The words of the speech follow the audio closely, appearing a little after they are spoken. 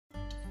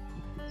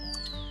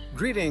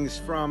Greetings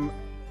from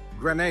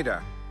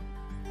Grenada.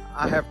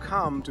 I have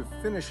come to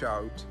finish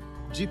out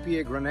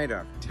GPA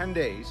Grenada, 10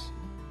 days,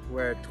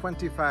 where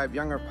 25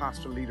 younger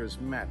pastoral leaders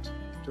met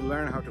to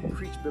learn how to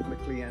preach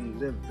biblically and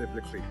live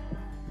biblically.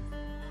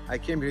 I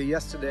came here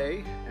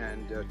yesterday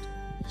and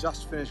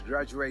just finished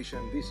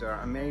graduation. These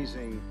are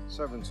amazing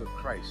servants of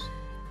Christ.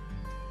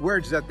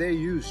 Words that they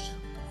used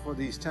for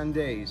these 10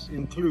 days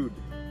include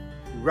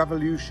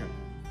revolution,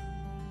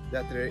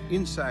 that their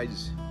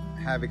insides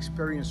have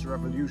experienced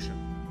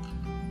revolution.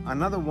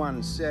 Another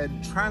one said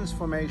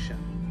transformation,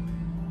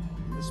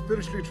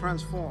 spiritually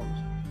transformed.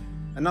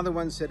 Another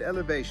one said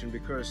elevation,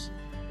 because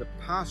the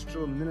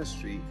pastoral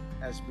ministry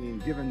has been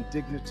given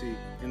dignity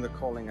in the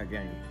calling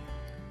again.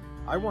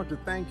 I want to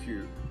thank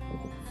you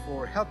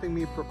for helping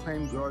me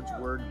proclaim God's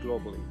word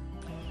globally.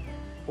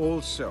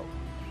 Also,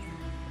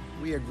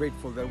 we are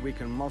grateful that we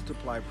can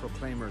multiply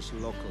proclaimers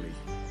locally.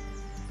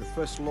 The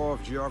first law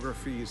of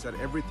geography is that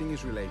everything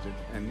is related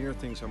and near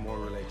things are more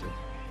related.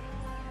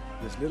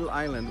 This little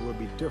island will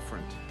be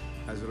different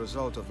as a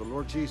result of the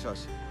Lord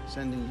Jesus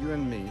sending you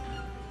and me,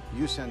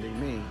 you sending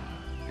me,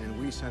 and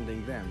we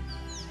sending them,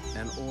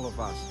 and all of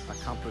us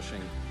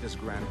accomplishing His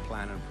grand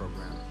plan and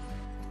program.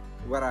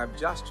 What I've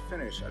just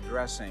finished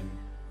addressing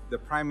the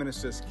Prime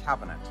Minister's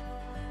cabinet.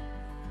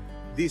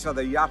 These are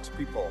the yacht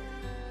people,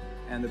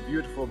 and the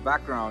beautiful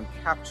background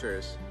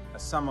captures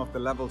some of the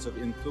levels of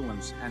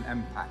influence and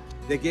impact.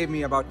 They gave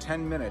me about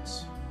 10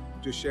 minutes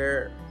to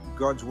share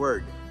God's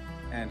word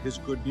and His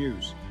good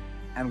news,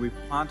 and we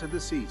planted the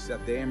seeds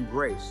that they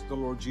embrace the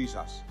Lord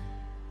Jesus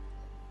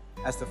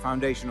as the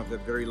foundation of their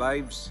very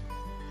lives,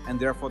 and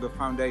therefore the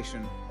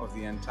foundation of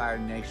the entire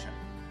nation.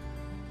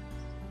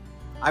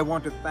 I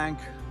want to thank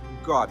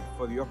God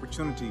for the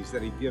opportunities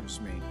that He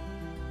gives me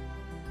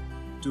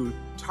to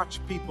touch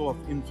people of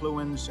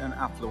influence and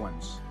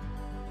affluence,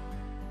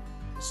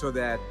 so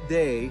that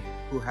they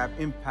who have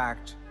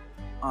impact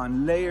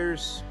on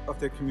layers of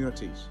their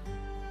communities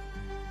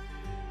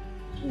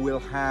will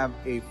have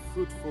a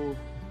fruitful,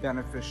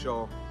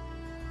 beneficial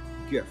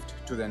gift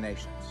to their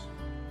nations.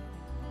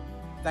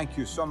 Thank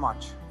you so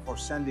much for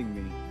sending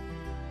me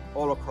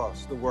all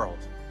across the world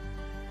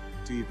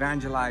to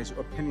evangelize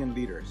opinion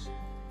leaders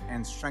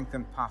and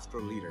strengthen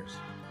pastoral leaders,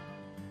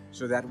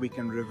 so that we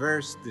can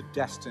reverse the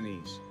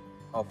destinies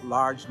of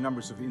large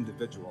numbers of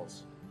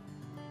individuals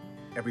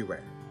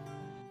everywhere.